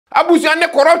Abusia ne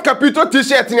corrupt capital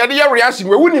t-shirt in the reaction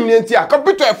we wouldn't even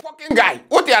capital a fucking guy.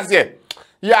 What you say?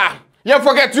 Yeah, you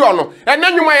forget you no. And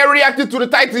then you might react to the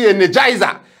title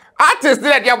Energizer. Artists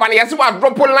that you want to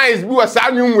drop lines do a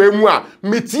sanyum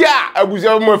Metua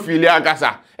Abusia mo filia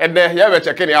gasa. And then you have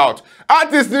checking it out.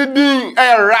 Artists needing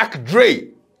a Rahk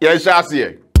Drey. Yes, I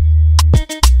see.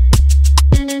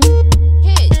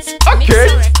 Okay.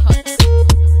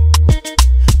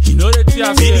 You know that you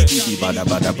are saying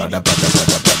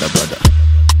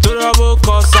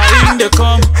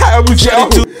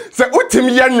so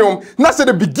ultimately, that's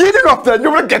the beginning of the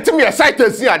you will get me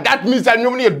excited here. That means I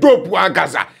know a dope one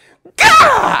Gaza.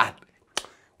 God!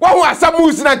 What was some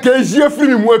moves na case you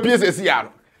film more pieces here?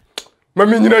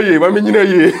 Mammy,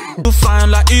 to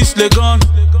find like East Legon.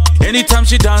 Anytime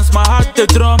she dance, my heart the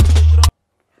drum.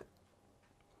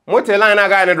 What a line I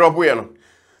got in a drop way.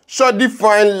 So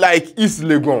define like East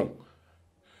Legon.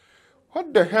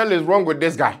 What the hell is wrong with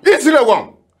this guy? East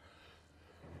Legon.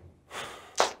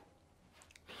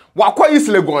 What is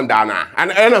Legon Dana?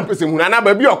 And I'm person who na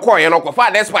baby or coin andoko fa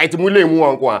that's why it mule mu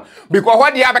anko. Because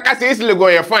what the other say East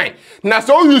Legon you fine. Na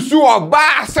so you sue or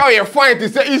bar so you fine to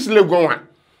say East Legon.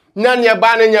 Nan ya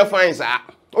ban and you fine sir.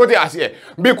 What you say?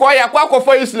 Because you kwa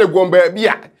for East Legon baby.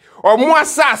 Or more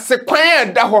sa se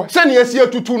kwan da ho. Send you see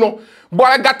tutu no.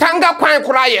 But gatanga kwan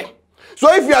kuraye.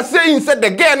 So if you are saying said the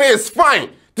girl is fine,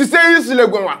 to say East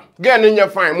Legon, girl in your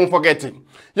fine, won't forget it.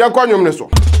 You call you so.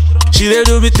 She dey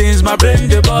do me things, my brain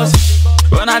the boss.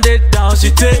 When I did down, she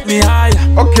take me higher.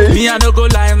 Okay. Me I no go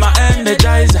lie, my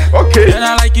Energizer. Okay. Then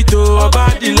I like it too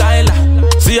about Delilah.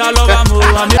 See I love her more.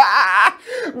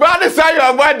 But the say you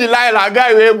about Delilah,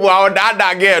 guy we bow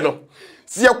that again.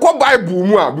 See a co Bible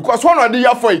more because one of the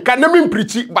year for you can name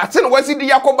preach it, but then what's the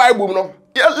Yako Bible no?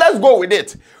 Yeah, let's go with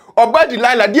it. About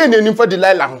Delilah, dear name for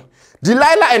Delilah.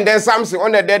 Delilah and then Samson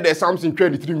on the dead, there's Samson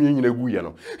 23 million in a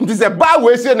guiano. It is a bad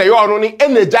way saying you are only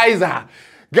Energizer.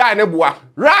 Guy Nebua,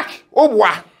 Rahk,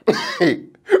 Obwa,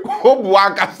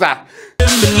 Obwa Casa.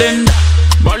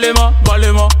 Bolema,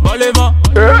 Otoma,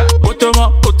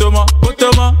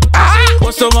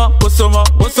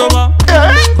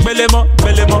 Belema.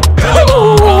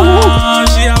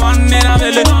 She a one in a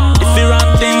belly. If you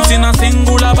run things in a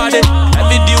singular body,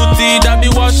 every duty that be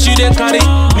what she dey carry.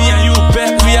 Me and you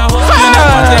bet we are hosting a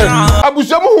party.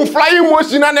 Abusamu who flying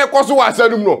motion and ekoso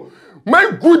wasadum no.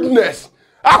 My goodness,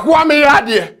 Kuami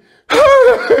adie.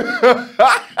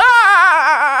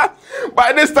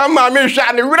 By this time, my man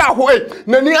shani without way.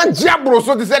 Nani and Jabro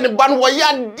so to send the ban why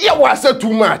ya dear was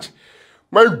too much.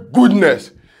 My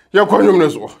goodness, you're calling me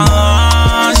so.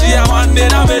 She a one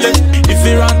in a belly. If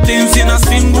you run things in a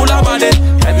singular body,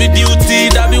 every duty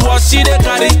that be what she dey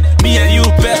carry. Me and you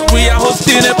bet we are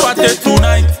hosting a party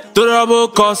tonight. Durable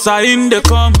cause I in the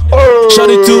come.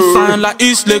 Shawty too fine like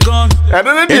East Legon.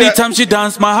 Anytime she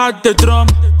dance, my heart the drum.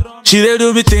 She dey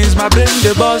do me things, my brain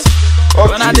the boss.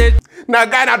 When I did. Now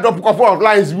guy that drop a couple of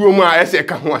lines we I say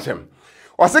can't watch him.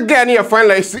 Or say guy near fine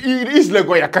like East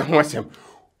Legon you can't watch him.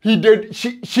 He did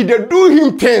she did do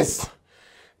him things.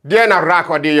 Then a Rahk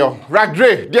or the yo. Rahk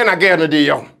Drey, then again the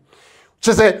yo.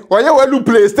 She say, why you want to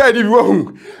play style if you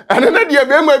want? And then the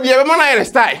baby be a man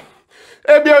style.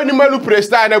 Ebi oni malu play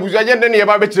style na buja agenda ne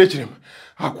ba be chirechirem.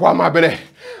 Akwa ma bele.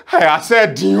 I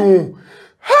said you.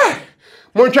 Hey,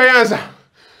 mon try answer.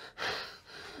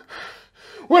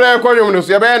 What I call you no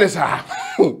so be sir.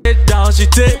 Down she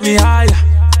take me higher.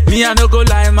 Me I no go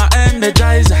lie, my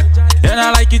Energizer. Then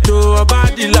I like it too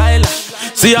about Delilah.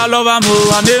 See I love her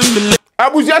more and them.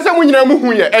 Abusia se munyina mu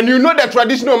hu ye, and you know the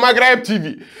traditional Magraheb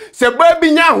TV. Se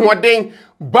baby nya hoden,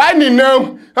 ba ni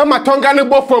nam, ama tonga ne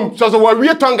bofam, so we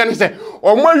wie tonga ne se,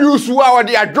 o mo yusu a o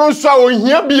de adwon so a o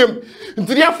hia biem.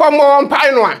 Ntiri afa mo on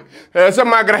pai no a. Se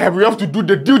Magraheb, we have to do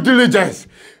the due diligence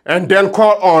and then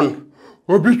call on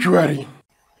obituary.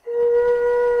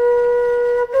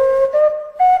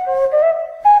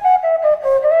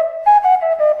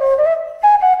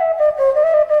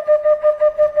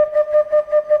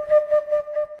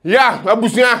 Yeah,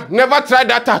 Abusia, never try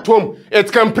that at home.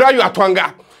 It can pray you at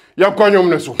Wanga. You're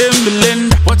calling so.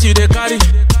 What you they carry?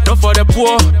 Not for the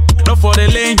poor, not for the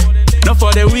lame, not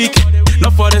for the weak,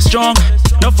 not for the strong,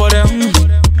 not for the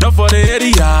not for the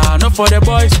area, not for the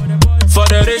boys. For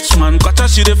the rich man, got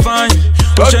she define.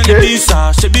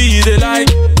 She be the lie.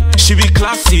 She be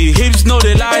classy, hips know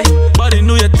the lie. Body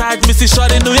know your tight, missy shot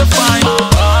know you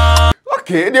fine.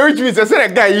 Okay, the rich means I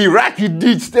said a guy he Rahk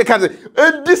did take as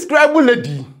a describable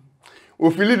lady. We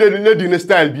feel the lady in a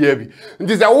style baby.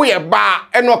 This is a way bar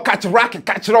and no catch Rahk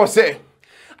catch it say.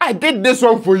 I did this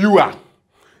one for you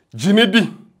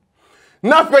Ginny.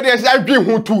 Now for this I dream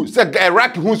who too said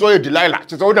Rahk who's all Delilah.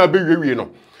 She's all that baby you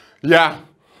know. Yeah.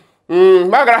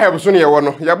 Magraheb so ne ye wo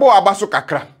no ye bo abaso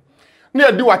kakra na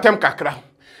ye di watem kakra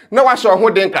na wa sho ho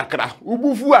den kakra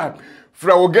ubufu a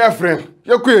fra wo girlfriend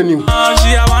ye ko enim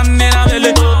She a one in a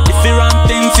belly. If you run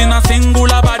things in a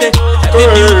singular body, every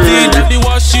duty that the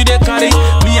wash she dey carry.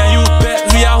 Me and you bet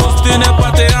we are hosting a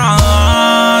party.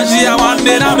 She a one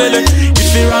in a belly.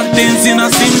 If you run things in a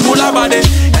singular body,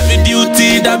 every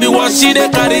duty that the wash she dey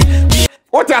carry.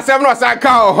 what you say no say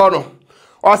ka ho no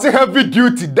or say heavy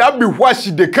duty that be what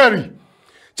she dey carry.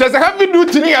 Just a heavy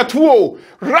duty ni atuo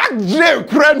Rahk Drey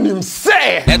kura nim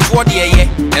say etuo de ye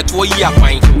etuo yi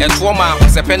apan etuo ma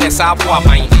sepe ne sa apo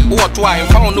apan wo to a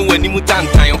enfa no wani mu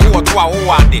tantan wo to a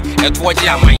wo ade etuo ji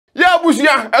aman ya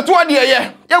busia etuo de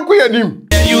ye ku yanim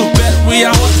You bet we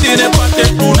are hosting a party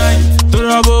tonight.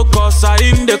 Trouble cause I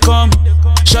in the come.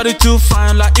 Shawty too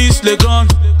fine like East Legon.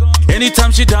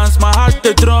 Anytime she dance, my heart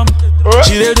the drum.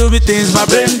 She dey do me things, my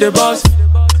brain the boss.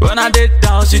 When I did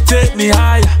down, she take me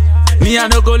higher. Me I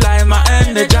no go lie, my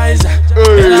Energizer.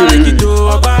 And I like it too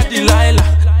about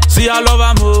Delilah. See I love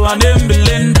her more and them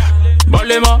Belinda.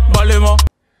 Balemo.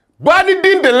 Body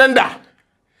din the lender.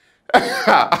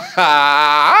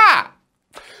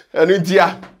 And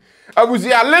India. I was a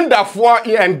lender for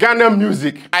in Ghana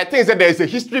music. I think that there is a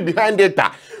history behind it.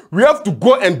 We have to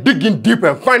go and dig in deep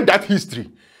and find that history.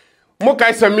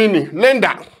 Mokai Samini,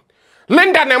 lender.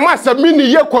 Lender na ma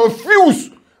Samini ye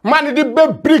confused. Man di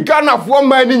be Ghana for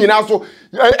money in also.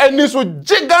 And this so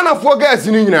Ghana for guys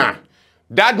in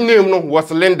that name no was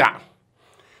lender.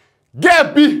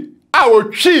 Gabi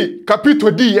our chi capito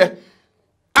di ye.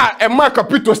 A ma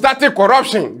capito started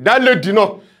corruption. That lady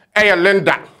no a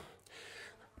lender.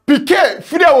 PK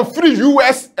free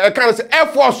US kind of Air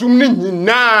Force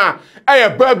na a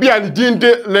baby and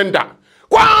dinde lender.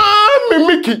 Kuami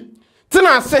Miki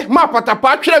Tina say ma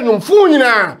patapa twa nyum fu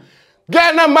nyina.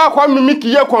 Ghana ma Kuami Miki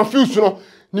ye confused no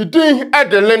ni din at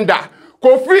the lender.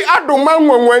 Kofi Adoma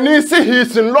nwanwani say he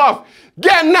is in love.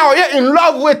 Girl now you in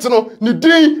love with no ni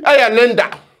din a lender.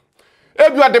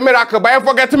 If you are the miracle, but you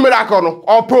forget the miracle no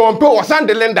or pro send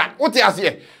the lender. What you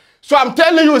say? So I'm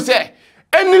telling you say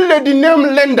any lady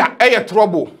named lender a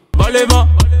trouble. Balema,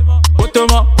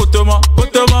 Otoma.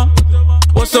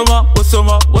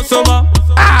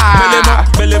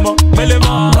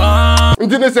 Belema.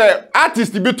 Until say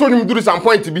artist be told him do some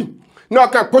point to be. No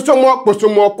can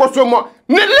kosomo.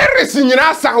 Ne lyrics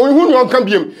nyina sa hu nyon kan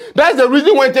biem. That's the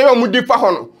reason why tell you mudi fa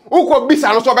hono. Uko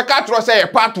bisa no so be ka tro say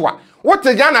patwa. What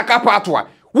a Ghana ka patwa.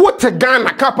 What a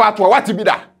Ghana ka patwa. What be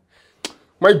that?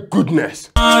 My goodness.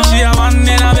 She a one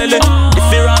in a belly.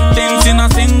 If you run things in a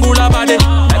singular body,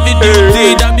 every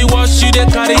duty that be what she dey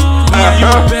carry. Me and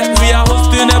you bet we are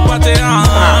hosting a party. She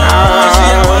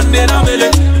a one in a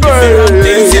belly. If you run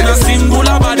things in a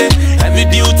singular body, every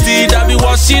duty that be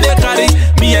what she dey carry.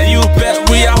 Me and you bet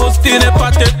we are hosting a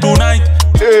party tonight.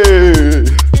 Hey.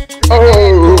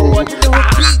 Oh.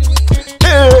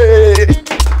 Hey.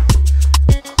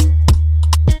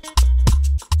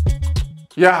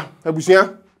 Yeah,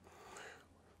 abusia.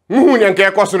 Nyanke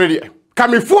ekosoro de.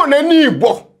 Kami phone ani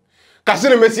bo. Kase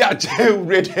ne mesi aje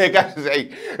urede ka say.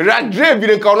 Rahk Drey bi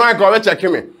nka ono aka o check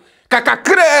me.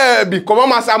 Kakakre bi koma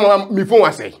masa mi phone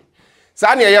asay.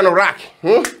 Sa na ye no Rahk.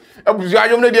 Abusia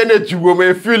ayom ne de na chiwo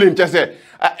me feeling say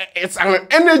it's an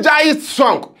energized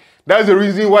song. That's the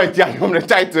reason why ti ayom the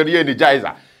title the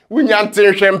Energizer. We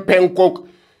nyantin hwem penkok.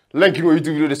 Link in the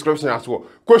YouTube video description as well.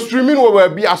 Ko streaming will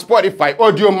be a Spotify,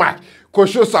 Audio Mac. Ko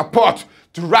show support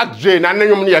to Rahk Drey. Na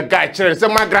nenyom ni a guy. Chere say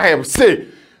Magraheb say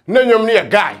nenyom ni a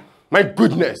guy. My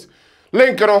goodness.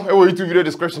 Link in the YouTube video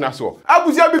description as well.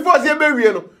 Abusia before say be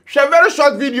no. Share very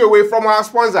short video away from our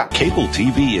sponsor. Cable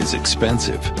TV is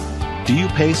expensive. Do you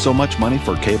pay so much money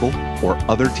for cable or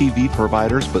other TV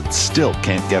providers but still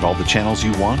can't get all the channels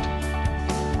you want?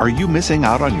 Are you missing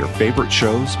out on your favorite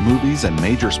shows, movies, and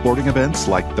major sporting events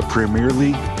like the Premier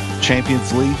League,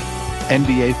 Champions League,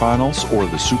 NBA Finals, or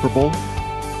the Super Bowl?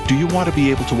 Do you want to be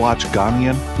able to watch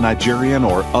Ghanaian, Nigerian,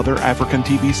 or other African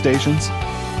TV stations?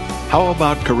 How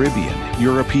about Caribbean,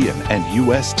 European, and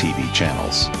US TV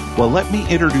channels? Well, let me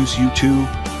introduce you to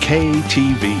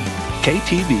KTV.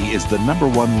 KTV is the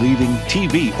 #1 leading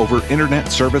TV over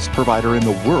internet service provider in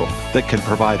the world that can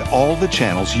provide all the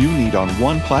channels you need on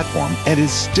one platform and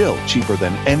is still cheaper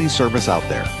than any service out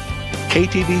there.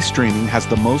 KTV streaming has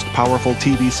the most powerful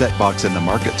TV set box in the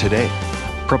market today,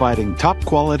 providing top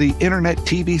quality internet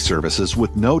TV services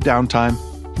with no downtime,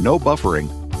 no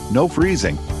buffering, no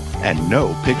freezing, and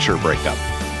no picture breakup.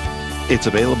 It's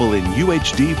available in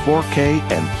UHD, 4K,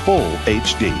 and Full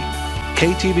HD.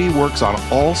 KTV works on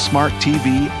all smart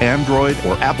TV, Android,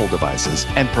 or Apple devices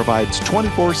and provides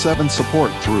 24/7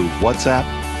 support through WhatsApp,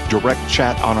 direct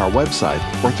chat on our website,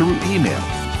 or through email.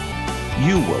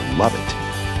 You will love it.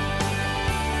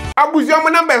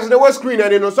 Abuzium numbers the was screen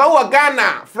and no so we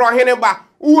Ghana from Heneba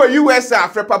who USA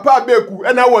for Papa Beku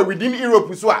and now within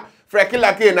Europe so for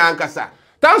Kilake na Ankasa.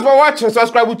 Thanks for watching.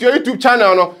 Subscribe to your YouTube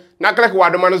channel no. Na click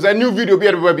what the a new video be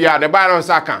the bar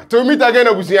Saka. To meet again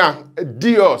Abuzium.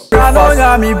 Dios. I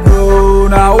know me bro,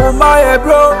 now oh my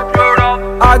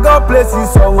bro. I got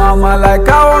places on my mind like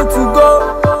I want to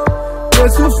go.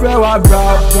 Jesus friend wa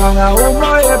bra, now oh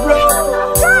my bro.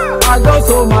 I got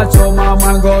so much on my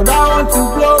mind, God, I want to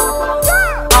blow.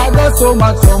 I got so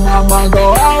much on my mind,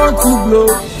 God, I want to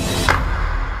blow.